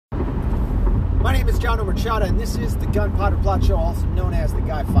John Omerchada, and this is the Gun Potter Plot Show, also known as the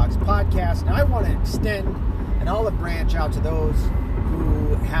Guy Fawkes Podcast. And I want to extend an olive branch out to those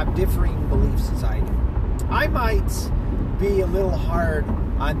who have differing beliefs as I do. I might be a little hard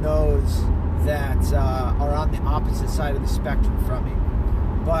on those that are on the opposite side of the spectrum from me,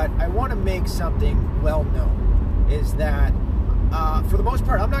 but I want to make something well known, is that for the most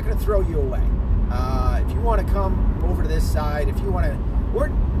part, I'm not going to throw you away. If you want to come over to this side, if you want to, or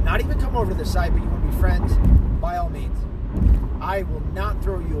not even come over to this side, but you want to be friends, by all means. I will not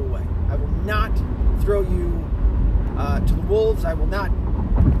throw you away. I will not throw you to the wolves. I will not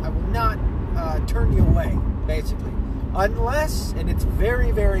turn you away, basically. Unless, and it's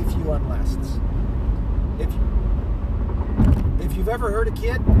very, very few unless, if you've ever hurt a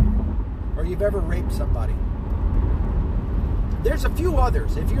kid or you've ever raped somebody. There's a few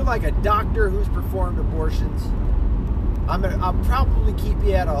others. If you're like a doctor who's performed abortions, I'll probably keep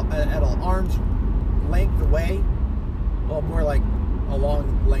you at an arm's length away. Well, more like a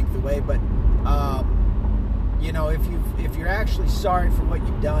long length away. But if you're actually sorry for what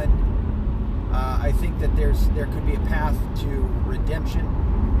you've done, I think that there could be a path to redemption.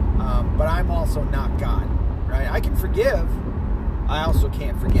 But I'm also not God, right? I can forgive. I also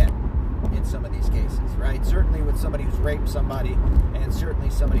can't forget in some of these cases, right? Certainly with somebody who's raped somebody, and certainly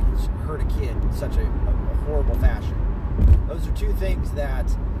somebody who's hurt a kid in such a horrible fashion. Those are two things that,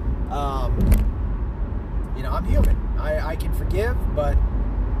 I'm human. I can forgive, but,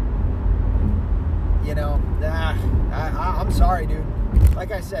 I'm sorry, dude.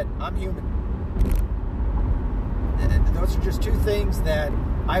 Like I said, I'm human. And those are just two things that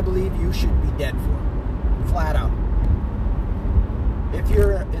I believe you should be dead for. Flat out. If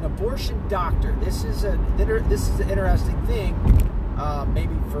you're an abortion doctor, this is an interesting thing,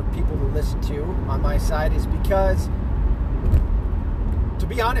 maybe for people to listen to on my side, is because, to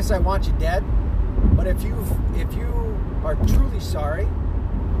be honest, I want you dead. But if you are truly sorry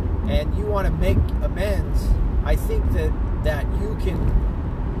and you want to make amends, I think that you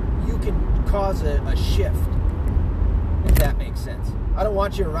can cause a shift, if that makes sense. I don't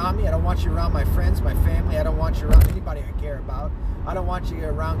want you around me. I don't want you around my friends, my family. I don't want you around anybody I care about. I don't want you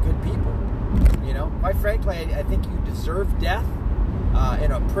around good people. Quite frankly, I think you deserve death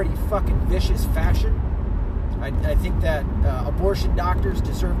in a pretty fucking vicious fashion. I think that abortion doctors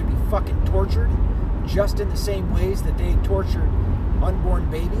deserve to be fucking tortured, just in the same ways that they tortured unborn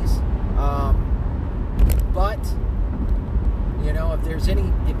babies. But if there's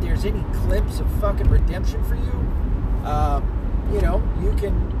any glimpse of fucking redemption for you,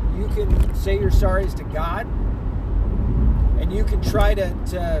 you can say your sorries to God, and you can try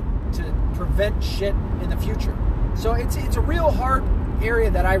to prevent shit in the future. So it's a real hard area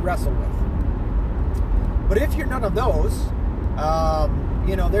that I wrestle with. But if you're none of those,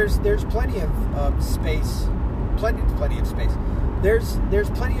 there's plenty of space, plenty of space. There's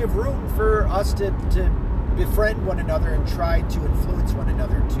plenty of room for us to befriend one another and try to influence one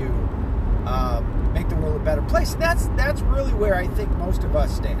another to make the world a better place. And that's really where I think most of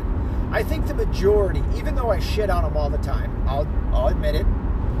us stand. I think the majority, even though I shit on them all the time, I'll admit it,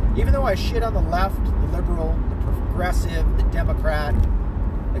 even though I shit on the left, the liberal, the progressive, the Democrat,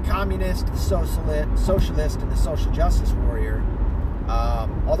 the communist, the socialist, and the social justice warrior,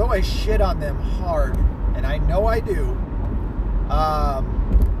 although I shit on them hard, and I know I do, I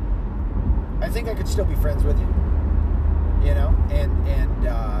think I could still be friends with you,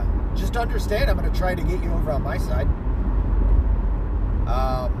 and just understand I'm going to try to get you over on my side.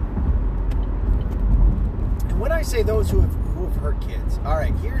 And when I say those who have hurt kids, all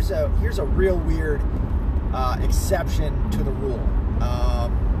right, here's a real weird exception to the rule,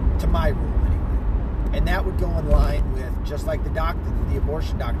 to my rule anyway, and that would go in line with just like the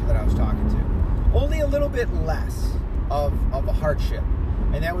abortion doctor that I was talking to, only a little bit less of a hardship,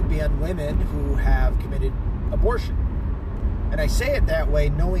 and that would be on women who have committed abortion. And I say it that way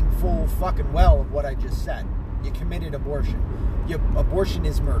knowing full fucking well of what I just said. You committed abortion. Abortion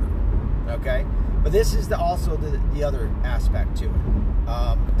is murder, okay? But this is also the other aspect to it,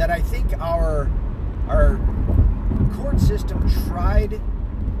 that I think our court system tried,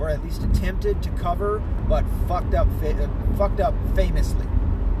 or at least attempted to cover, but fucked up famously.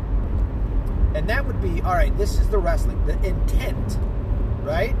 And that would be, all right, this is the wrestling, the intent,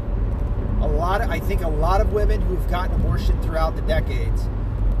 right? I think a lot of women who've gotten abortion throughout the decades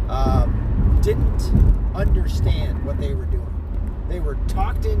didn't understand what they were doing. They were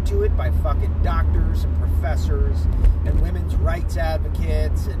talked into it by fucking doctors and professors and women's rights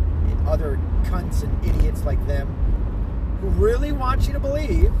advocates and other cunts and idiots like them who really want you to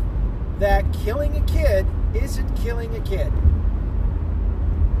believe that killing a kid isn't killing a kid.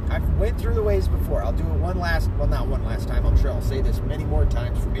 I've went through the ways before. I'll do it not one last time. I'm sure I'll say this many more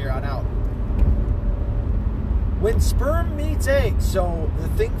times from here on out. When sperm meets egg, so the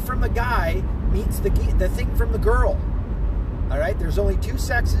thing from the guy meets the thing from the girl. All right? There's only two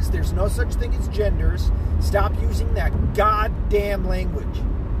sexes. There's no such thing as genders. Stop using that goddamn language.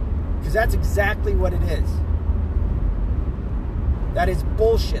 Because that's exactly what it is. That is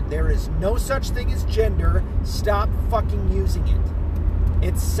bullshit. There is no such thing as gender. Stop fucking using it.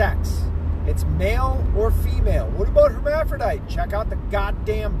 It's sex. It's male or female. What about hermaphrodite? Check out the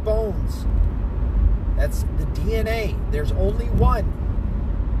goddamn bones. That's the DNA. There's only one.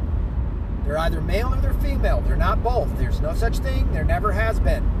 They're either male or they're female. They're not both. There's no such thing. There never has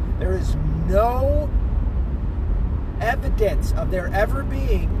been. There is no evidence of there ever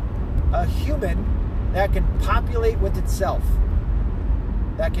being a human that can populate with itself,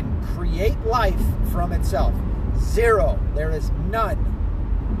 that can create life from itself. Zero. There is none.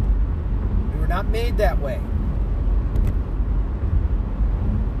 We were not made that way.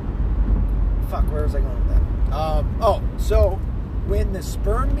 Fuck, where was I going with that? So when the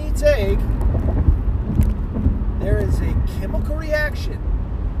sperm meets egg, there is a chemical reaction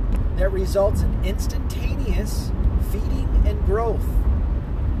that results in instantaneous feeding and growth.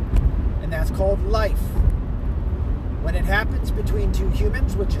 And that's called life. When it happens between two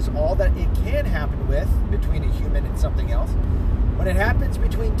humans, which is all that it can happen with, between a human and something else, when it happens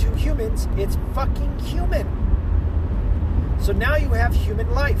between two humans, it's fucking human. So now you have human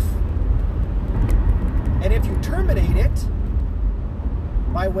life. And if you terminate it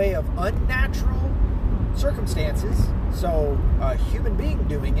by way of unnatural circumstances, so a human being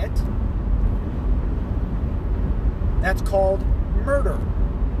doing it, that's called murder.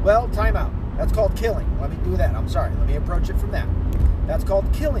 Well, time out. That's called killing. Let me do that. I'm sorry. Let me approach it from that. That's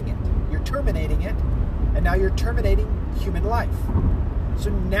called killing it. You're terminating it, and now you're terminating human life. So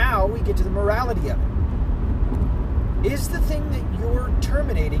now we get to the morality of it. Is the thing that you're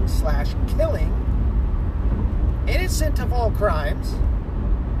terminating / killing innocent of all crimes?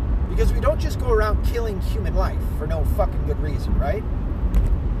 Because we don't just go around killing human life for no fucking good reason, right?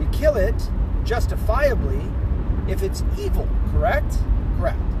 We kill it justifiably if it's evil, correct?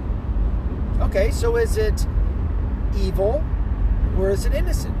 Correct. Okay, so is it evil or is it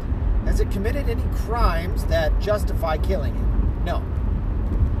innocent? Has it committed any crimes that justify killing it? No.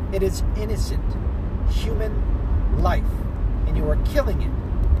 It is innocent human life, and you are killing it.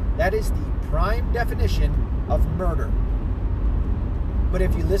 That is the prime definition of murder. But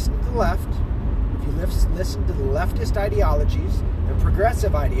if you listen to the left, if you listen to the leftist ideologies, the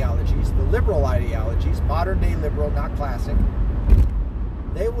progressive ideologies, the liberal ideologies, modern day liberal, not classic,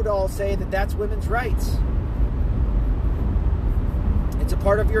 they would all say that that's women's rights. It's a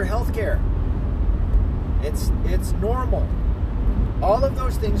part of your health care. It's normal. All of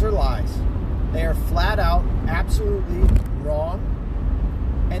those things are lies. They are flat out, absolutely wrong,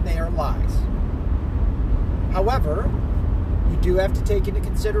 and they are lies. However, you do have to take into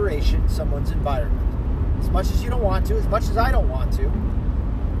consideration someone's environment. As much as you don't want to, as much as I don't want to,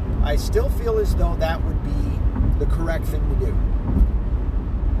 I still feel as though that would be the correct thing to do.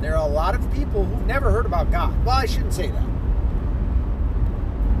 There are a lot of people who've never heard about God. Well, I shouldn't say that.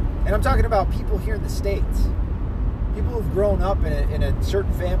 And I'm talking about people here in the States. People who've grown up in a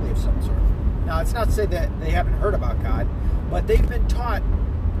certain family of some sort. Now, it's not to say that they haven't heard about God, but they've been taught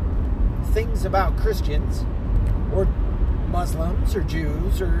things about Christians or Muslims or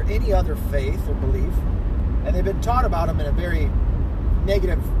Jews or any other faith or belief, and they've been taught about them in a very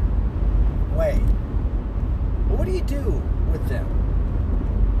negative way. But what do you do with them?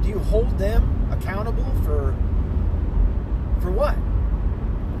 Do you hold them accountable for what?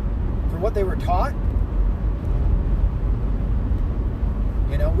 For what they were taught?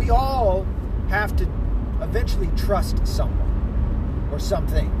 You know, we all have to eventually trust someone or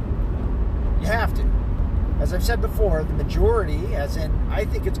something. You have to. As I've said before, the majority, as in, I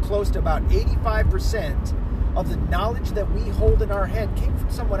think it's close to about 85% of the knowledge that we hold in our head came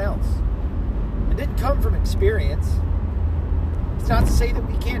from someone else. It didn't come from experience. It's not to say that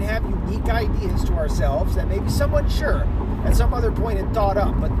we can't have unique ideas to ourselves that maybe someone, sure, at some other point had thought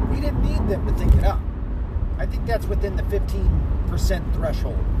up, but we didn't need them to think it up. I think that's within the 15%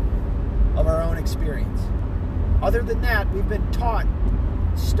 threshold of our own experience. Other than that, we've been taught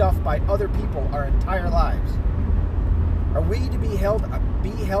stuff by other people our entire lives. Are we to be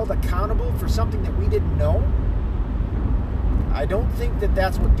held accountable for something that we didn't know? I don't think that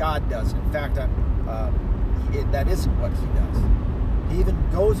that's what God does. In fact, that isn't what He does. He even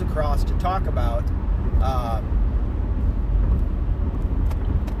goes across to talk about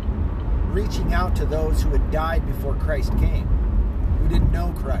reaching out to those who had died before Christ came, who didn't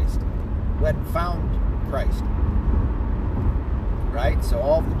know Christ. went and found Christ. Right? So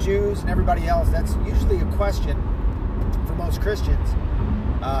all of the Jews and everybody else, that's usually a question for most Christians,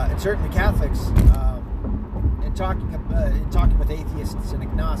 and certainly Catholics, in talking with atheists and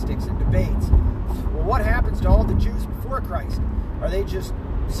agnostics and debates. Well, what happens to all the Jews before Christ? Are they just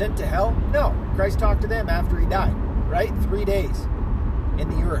sent to hell? No. Christ talked to them after he died, right? 3 days in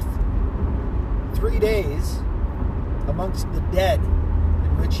the earth. 3 days amongst the dead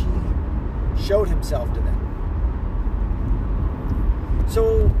in which he showed himself to them.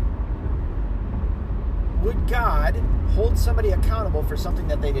 So, would God hold somebody accountable for something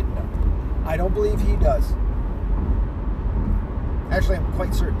that they didn't know? I don't believe he does. Actually, I'm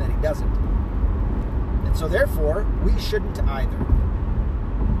quite certain that he doesn't. And so, therefore, we shouldn't either.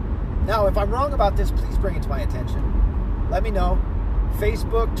 Now, if I'm wrong about this, please bring it to my attention. Let me know.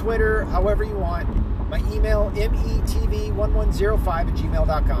 Facebook, Twitter, however you want. My email,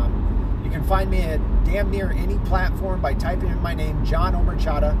 metv1105@gmail.com. You can find me at damn near any platform by typing in my name, John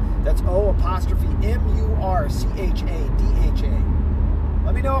Omurchadha. That's O''Murchadha.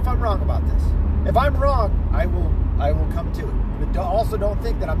 Let me know if I'm wrong about this. If I'm wrong, I will come to it. But also don't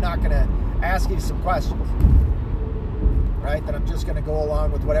think that I'm not going to ask you some questions. Right? That I'm just going to go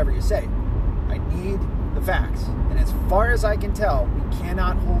along with whatever you say. I need the facts. And as far as I can tell, we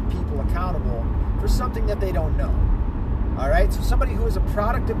cannot hold people accountable for something that they don't know. All right? So somebody who is a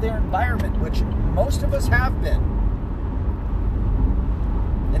product of their environment, which most of us have been,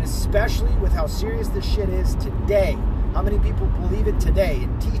 and especially with how serious this shit is today, how many people believe it today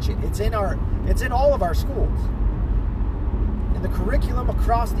and teach it? It's in all of our schools. In the curriculum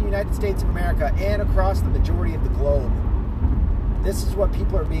across the United States of America and across the majority of the globe. This is what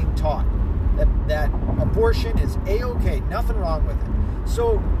people are being taught. That abortion is A-okay, nothing wrong with it.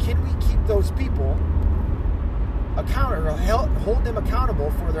 So can we keep those people accountable, or hold them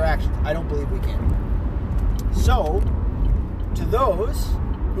accountable for their actions? I don't believe we can. So, to those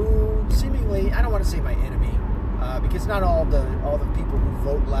who seemingly, I don't want to say my enemy, because not all the people who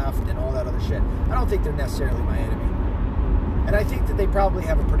vote left and all that other shit, I don't think they're necessarily my enemy. And I think that they probably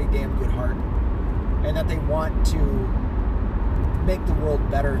have a pretty damn good heart, and that they want to make the world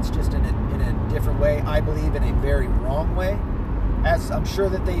better. It's just in a different way. I believe in a very wrong way, as I'm sure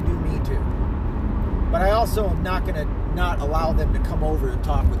that they do me too. But I also am not going to not allow them to come over and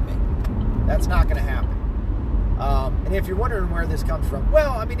talk with me. That's not going to happen. And if you're wondering where this comes from,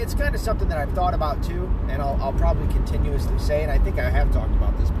 well, I mean, it's kind of something that I've thought about too, and I'll probably continuously say, and I think I have talked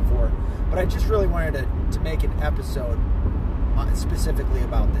about this before, but I just really wanted to make an episode specifically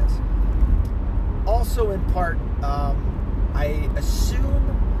about this. Also, in part, I assume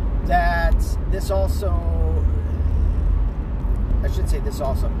that this also,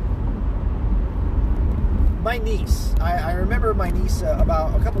 my niece, I remember my niece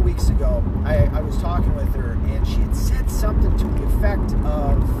about a couple weeks ago, I was talking with her, and she had said something to the effect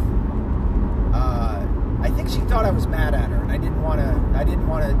of, I think she thought I was mad at her, and I didn't want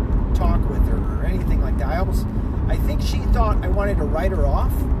to talk with her or anything like that. I think she thought I wanted to write her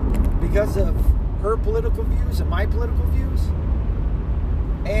off because of her political views and my political views.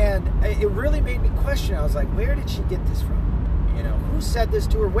 And it really made me question. I was like, where did she get this from? You know, who said this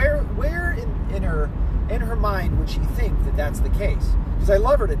to her? Where in her mind would she think that that's the case? Because I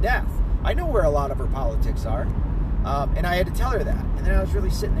love her to death. I know where a lot of her politics are. And I had to tell her that. And then I was really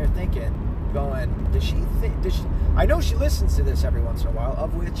sitting there thinking, going, I know she listens to this every once in a while,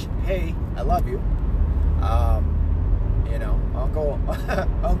 of which, hey, I love you. You know,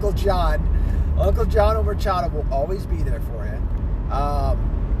 Uncle John Omurchadha will always be there for you.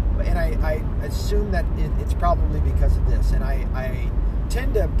 And I assume that it's probably because of this. And I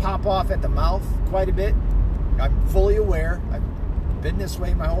tend to pop off at the mouth quite a bit. I'm fully aware. I've been this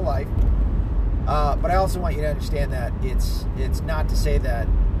way my whole life. But I also want you to understand that it's not to say that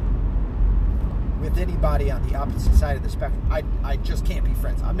with anybody on the opposite side of the spectrum, I just can't be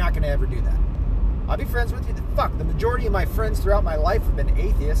friends. I'm not going to ever do that. I'll be friends with you. Fuck, the majority of my friends throughout my life have been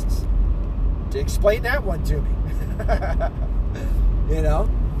atheists. To explain that one to me. You know?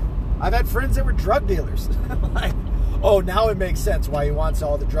 I've had friends that were drug dealers. Like, oh, now it makes sense why he wants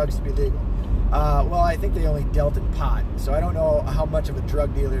all the drugs to be legal. Well, I think they only dealt in pot, so I don't know how much of a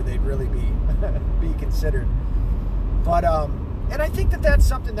drug dealer they'd really be considered. But, and I think that that's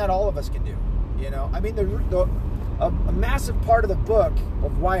something that all of us can do. You know? I mean, a massive part of the book,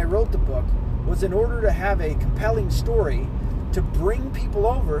 of why I wrote the book, was in order to have a compelling story to bring people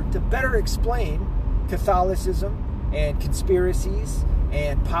over to better explain Catholicism and conspiracies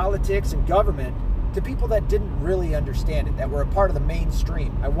and politics and government to people that didn't really understand it, that were a part of the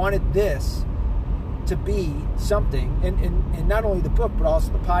mainstream. I wanted this to be something, and not only the book, but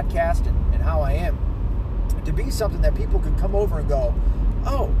also the podcast and and how I am to be something that people can come over and go,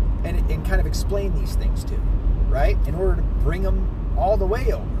 oh, and kind of explain these things to, right? In order to bring them all the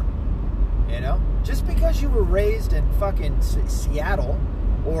way over. You know, just because you were raised in fucking Seattle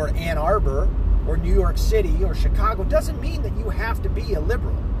or Ann Arbor or New York City or Chicago doesn't mean that you have to be a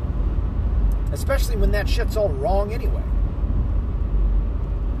liberal. Especially when that shit's all wrong anyway.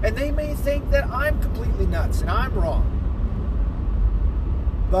 And they may think that I'm completely nuts and I'm wrong.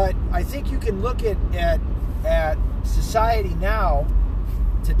 But I think you can look at society now,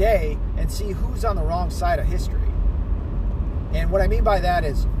 today, and see who's on the wrong side of history. And what I mean by that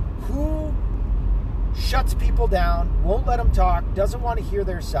is who shuts people down, won't let them talk, doesn't want to hear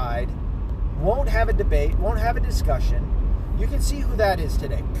their side, won't have a debate, won't have a discussion. You can see who that is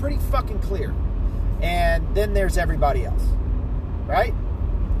today. Pretty fucking clear. And then there's everybody else. Right?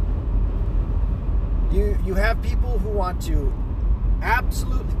 You have people who want to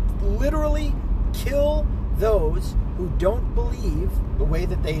absolutely, literally kill those who don't believe the way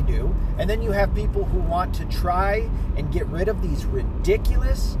that they do. And then you have people who want to try and get rid of these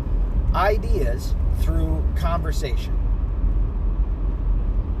ridiculous ideas through conversation.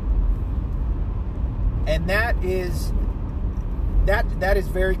 And that is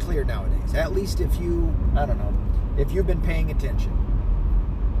very clear nowadays. At least if if you've been paying attention.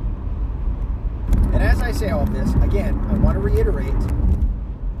 And as I say all this, again, I want to reiterate,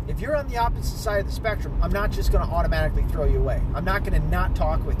 if you're on the opposite side of the spectrum, I'm not just going to automatically throw you away. I'm not going to not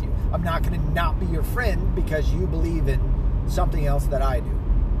talk with you. I'm not going to not be your friend because you believe in something else that I do.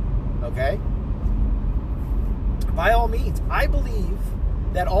 Okay? By all means, I believe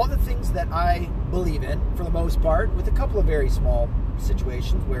that all the things that I believe in, for the most part, with a couple of very small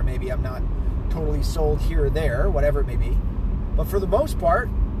situations where maybe I'm not totally sold here or there, whatever it may be, but for the most part,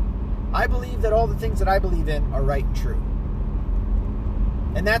 I believe that all the things that I believe in are right and true.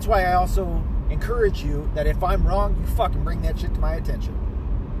 And that's why I also encourage you that if I'm wrong, you fucking bring that shit to my attention.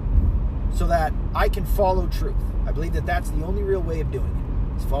 So that I can follow truth. I believe that that's the only real way of doing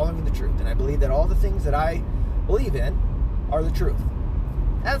it, is following the truth. And I believe that all the things that I believe in are the truth.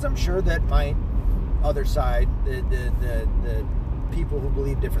 As I'm sure that my other side, the people who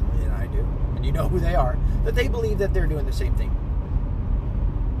believe differently than I do, and you know who they are, that they believe that they're doing the same thing.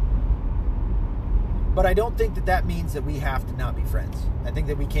 But I don't think that that means that we have to not be friends. I think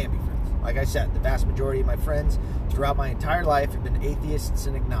that we can be friends. Like I said, the vast majority of my friends throughout my entire life have been atheists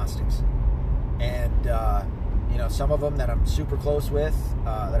and agnostics. And, some of them that I'm super close with,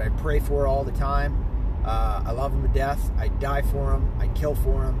 that I pray for all the time. I love them to death. I die for them. I kill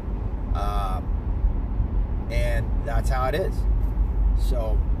for them. And that's how it is.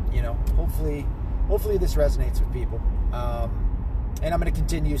 So, hopefully this resonates with people. And I'm going to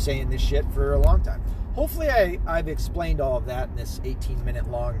continue saying this shit for a long time. Hopefully I've explained all of that in this 18-minute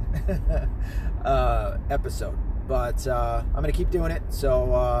long episode. But I'm going to keep doing it.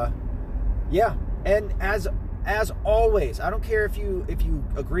 So, yeah. And as always, I don't care if you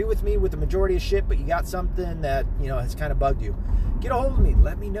agree with me with the majority of shit, but you got something that, has kind of bugged you. Get a hold of me.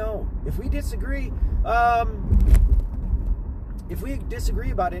 Let me know. If we disagree,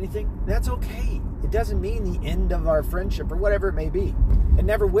 about anything, that's okay. It doesn't mean the end of our friendship or whatever it may be. It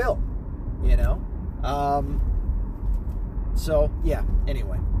never will, So, yeah,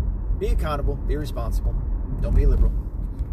 anyway. Be accountable. Be responsible. Don't be liberal.